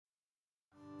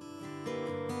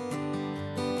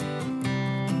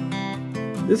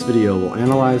This video will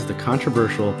analyze the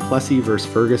controversial Plessy v.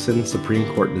 Ferguson Supreme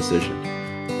Court decision.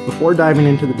 Before diving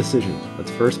into the decision,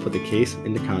 let's first put the case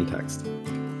into context.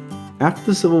 After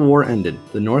the Civil War ended,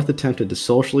 the North attempted to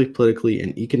socially, politically,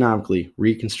 and economically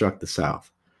reconstruct the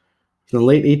South. From the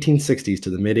late 1860s to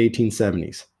the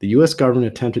mid-1870s, the U.S. government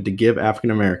attempted to give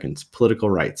African Americans political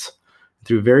rights, and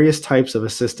through various types of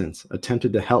assistance,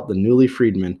 attempted to help the newly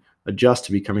freedmen adjust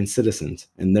to becoming citizens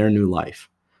in their new life.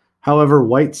 However,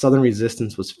 white Southern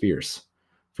resistance was fierce,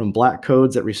 from black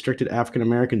codes that restricted African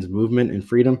Americans' movement and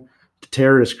freedom to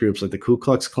terrorist groups like the Ku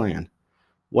Klux Klan.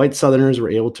 White Southerners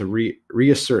were able to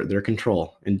reassert their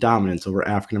control and dominance over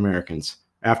African Americans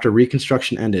after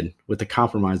Reconstruction ended with the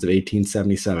Compromise of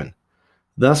 1877.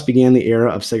 Thus began the era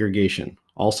of segregation,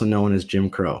 also known as Jim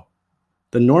Crow.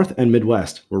 The North and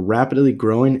Midwest were rapidly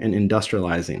growing and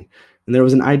industrializing, and there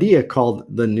was an idea called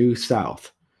the New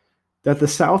South, that the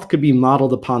South could be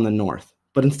modeled upon the North,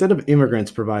 but instead of immigrants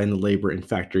providing the labor in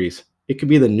factories, it could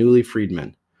be the newly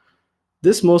freedmen.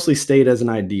 This mostly stayed as an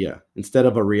idea instead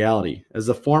of a reality, as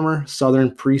the former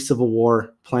Southern pre-Civil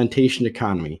War plantation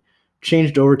economy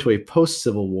changed over to a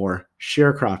post-Civil War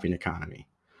sharecropping economy.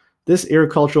 This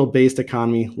agricultural-based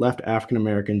economy left African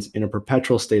Americans in a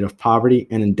perpetual state of poverty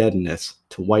and indebtedness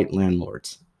to white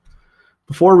landlords.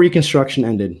 Before Reconstruction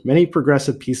ended, many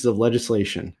progressive pieces of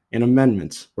legislation and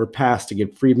amendments were passed to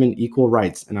give freedmen equal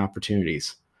rights and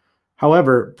opportunities.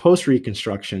 However,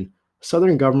 post-Reconstruction,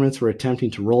 Southern governments were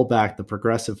attempting to roll back the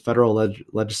progressive federal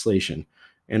legislation,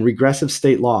 and regressive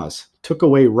state laws took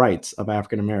away rights of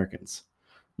African Americans.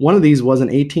 One of these was an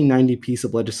 1890 piece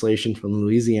of legislation from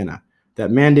Louisiana that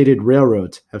mandated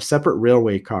railroads have separate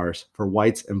railway cars for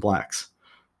whites and blacks.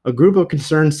 A group of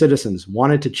concerned citizens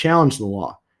wanted to challenge the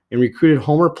law and recruited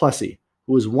Homer Plessy,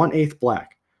 who was 1/8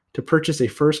 black, to purchase a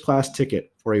first-class ticket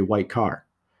for a white car.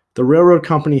 The railroad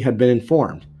company had been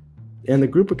informed, and the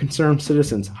group of concerned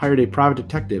citizens hired a private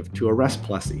detective to arrest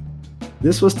Plessy.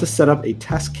 This was to set up a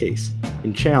test case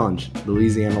and challenge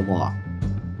Louisiana law.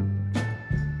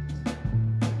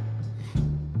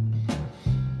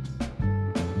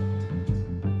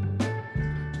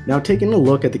 Now, taking a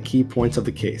look at the key points of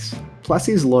the case,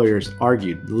 Plessy's lawyers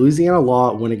argued the Louisiana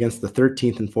law went against the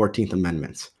 13th and 14th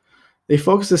Amendments. They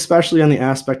focused especially on the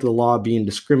aspect of the law being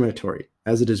discriminatory,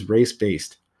 as it is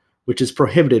race-based, which is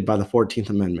prohibited by the 14th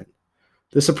Amendment.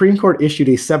 The Supreme Court issued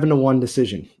a 7-1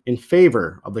 decision in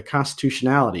favor of the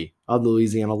constitutionality of the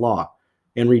Louisiana law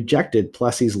and rejected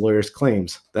Plessy's lawyers'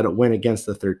 claims that it went against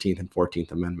the 13th and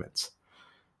 14th Amendments.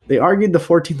 They argued the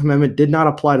 14th Amendment did not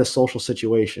apply to social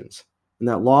situations, and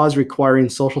that laws requiring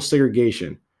social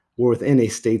segregation were within a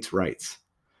state's rights.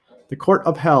 The court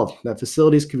upheld that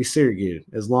facilities could be segregated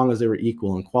as long as they were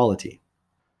equal in quality.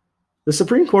 The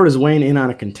Supreme Court is weighing in on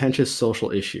a contentious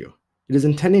social issue. It is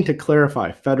intending to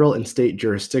clarify federal and state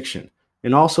jurisdiction,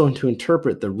 and also to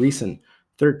interpret the recent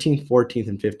 13th, 14th,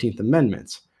 and 15th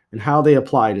Amendments and how they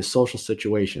apply to social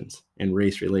situations and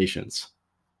race relations.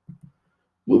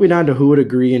 Moving on to who would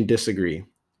agree and disagree.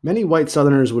 Many white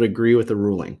Southerners would agree with the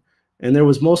ruling, and there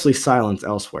was mostly silence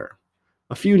elsewhere.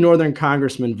 A few Northern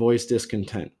congressmen voiced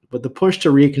discontent, but the push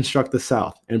to reconstruct the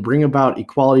South and bring about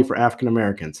equality for African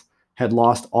Americans had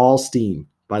lost all steam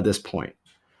by this point.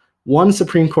 One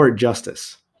Supreme Court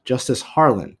justice, Justice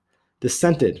Harlan,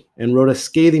 dissented and wrote a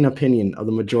scathing opinion of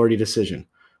the majority decision,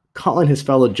 calling his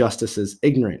fellow justices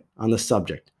ignorant on the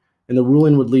subject, and the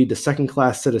ruling would lead to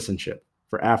second-class citizenship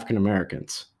for African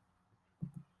Americans.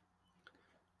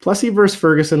 Plessy v.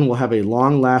 Ferguson will have a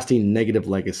long-lasting negative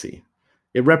legacy.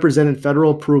 It represented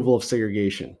federal approval of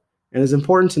segregation, and it is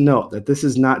important to note that this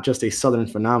is not just a Southern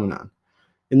phenomenon.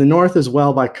 In the North as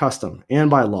well, by custom and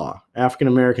by law, African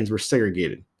Americans were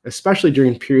segregated, especially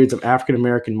during periods of African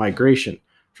American migration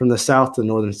from the South to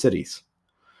northern cities.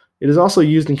 It is also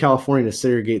used in California to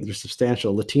segregate the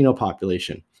substantial Latino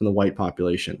population from the white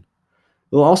population.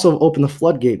 It will also open the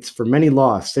floodgates for many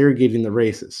laws segregating the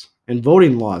races, and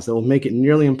voting laws that will make it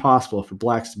nearly impossible for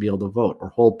blacks to be able to vote or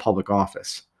hold public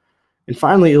office. And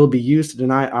finally, it will be used to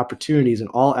deny opportunities in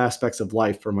all aspects of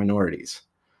life for minorities.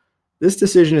 This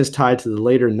decision is tied to the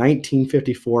later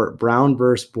 1954 Brown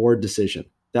v. Board decision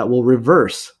that will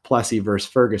reverse Plessy v.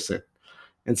 Ferguson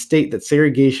and state that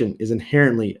segregation is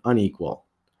inherently unequal.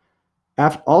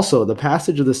 Also, the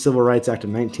passage of the Civil Rights Act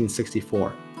of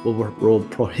 1964 will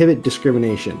prohibit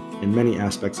discrimination in many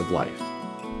aspects of life.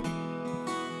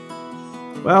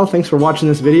 Well, thanks for watching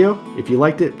this video. If you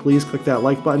liked it, please click that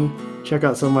like button, check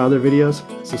out some of my other videos,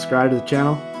 subscribe to the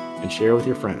channel, and share with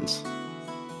your friends.